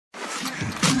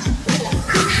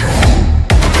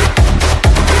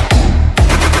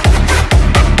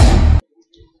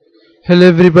Hello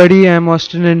everybody, I am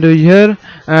AustinEndO here,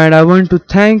 and I want to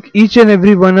thank each and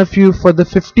every one of you for the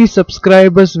 50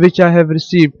 subscribers which I have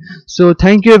received. So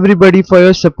thank you everybody for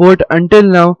your support until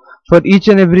now, for each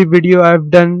and every video I have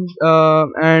done,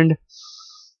 and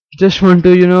just want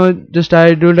to just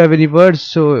I don't have any words.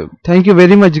 So thank you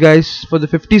very much guys for the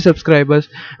 50 subscribers,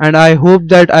 and I hope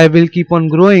that I will keep on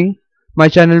growing. My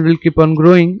channel will keep on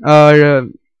growing,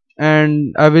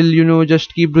 and I will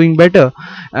just keep doing better.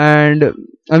 And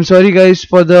I'm sorry guys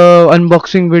for the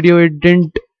unboxing video, it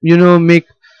didn't make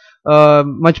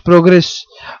much progress.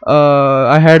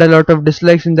 I had a lot of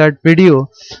dislikes in that video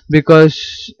because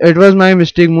it was my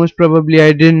mistake. Most probably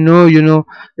I didn't know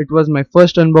it was my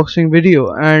first unboxing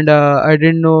video, and I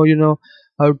didn't know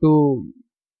how to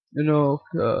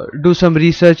do some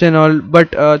research and all.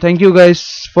 But thank you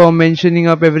guys for mentioning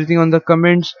up everything on the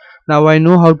comments. Now I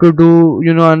know how to do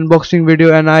unboxing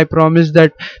video, and I promise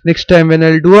that next time when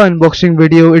I'll do an unboxing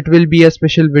video, it will be a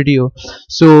special video.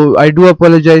 So I do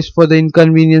apologize for the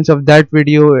inconvenience of that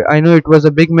video. I know it was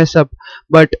a big mess up,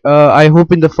 but I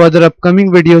hope in the further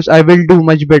upcoming videos I will do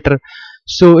much better.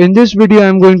 So in this video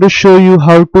I'm going to show you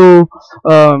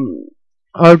um,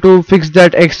 how to fix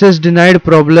that access denied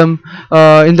problem.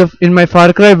 In my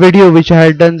Far Cry video which I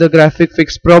had done, the graphic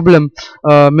fix problem,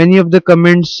 many of the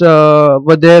comments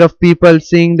were there of people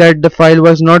saying that the file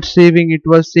was not saving. It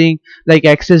was saying like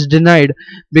access denied,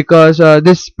 because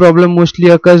this problem mostly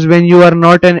occurs when you are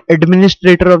not an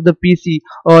administrator of the PC,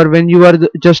 or when you are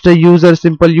just a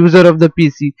simple user of the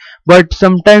PC. But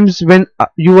sometimes when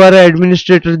you are an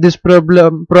administrator, this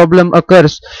problem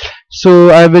occurs. So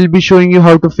I will be showing you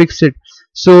how to fix it.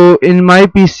 So in my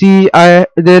PC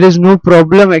there is no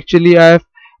problem. Actually I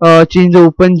have changed the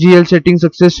OpenGL setting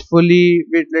successfully.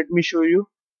 Wait, let me show you.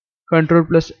 Control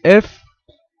plus F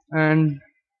and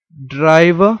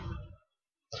driver.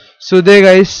 So there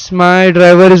guys, my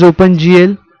driver is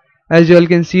OpenGL, as you all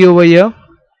can see over here,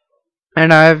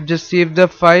 and I have just saved the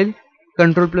file.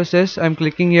 Control plus S, I'm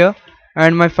clicking here,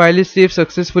 and my file is saved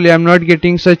successfully. I'm not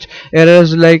getting such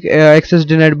errors like access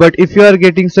denied. But if you are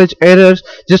getting such errors,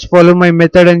 just follow my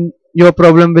method and your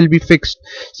problem will be fixed.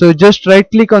 So just right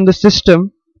click on the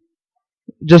system,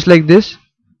 just like this,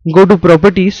 go to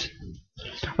properties,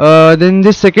 then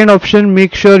this second option,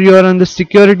 make sure you are on the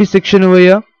security section over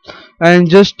here, and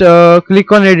just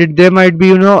click on edit. There might be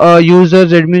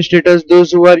users, administrators,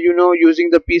 those who are using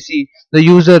the PC, the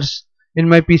users in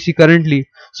my PC currently.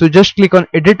 So just click on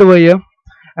edit over here,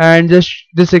 and just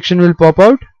this section will pop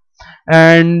out,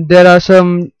 and there are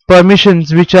some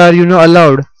permissions which are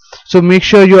allowed. So make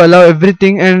sure you allow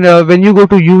everything. And when you go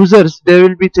to users, there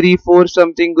will be 3 4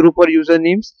 something group or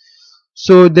usernames.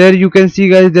 So there you can see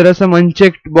guys, there are some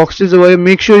unchecked boxes over here.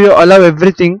 Make sure you allow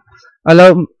everything,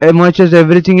 allow as much as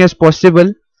everything as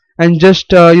possible, and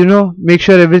just make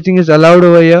sure everything is allowed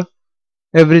over here,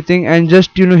 everything, and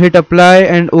just hit apply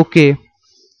and OK.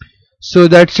 So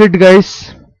that's it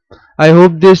guys. I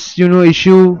hope this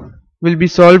issue will be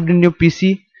solved in your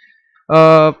PC.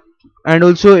 And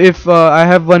also, if I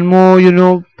have one more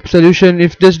solution,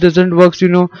 if this doesn't work,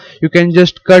 you can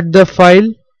just cut the file.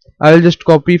 I will just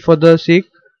copy for the sake,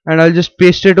 and I'll just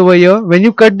paste it over here. When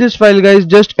you cut this file guys,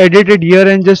 just edit it here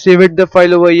and just save it the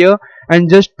file over here, and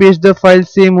just paste the file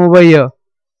same over here,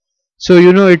 so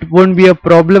it won't be a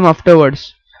problem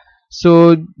afterwards.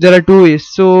 So there are 2 ways.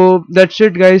 So that's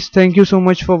it guys, thank you so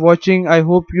much for watching. I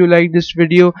hope you like this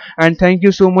video, and thank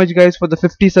you so much guys for the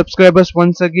 50 subscribers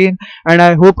once again. And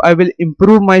I hope I will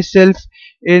improve myself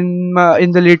in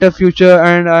the later future.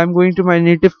 And I'm going to my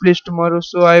native place tomorrow,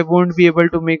 so I won't be able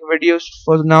to make videos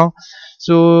for now.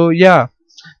 So yeah,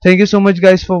 thank you so much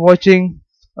guys for watching.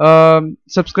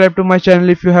 Subscribe to my channel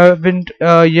if you haven't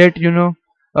yet.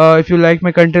 If you like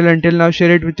my content until now,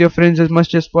 share it with your friends as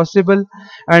much as possible,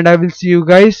 and I will see you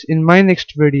guys in my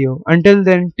next video. Until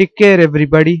then, take care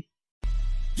everybody.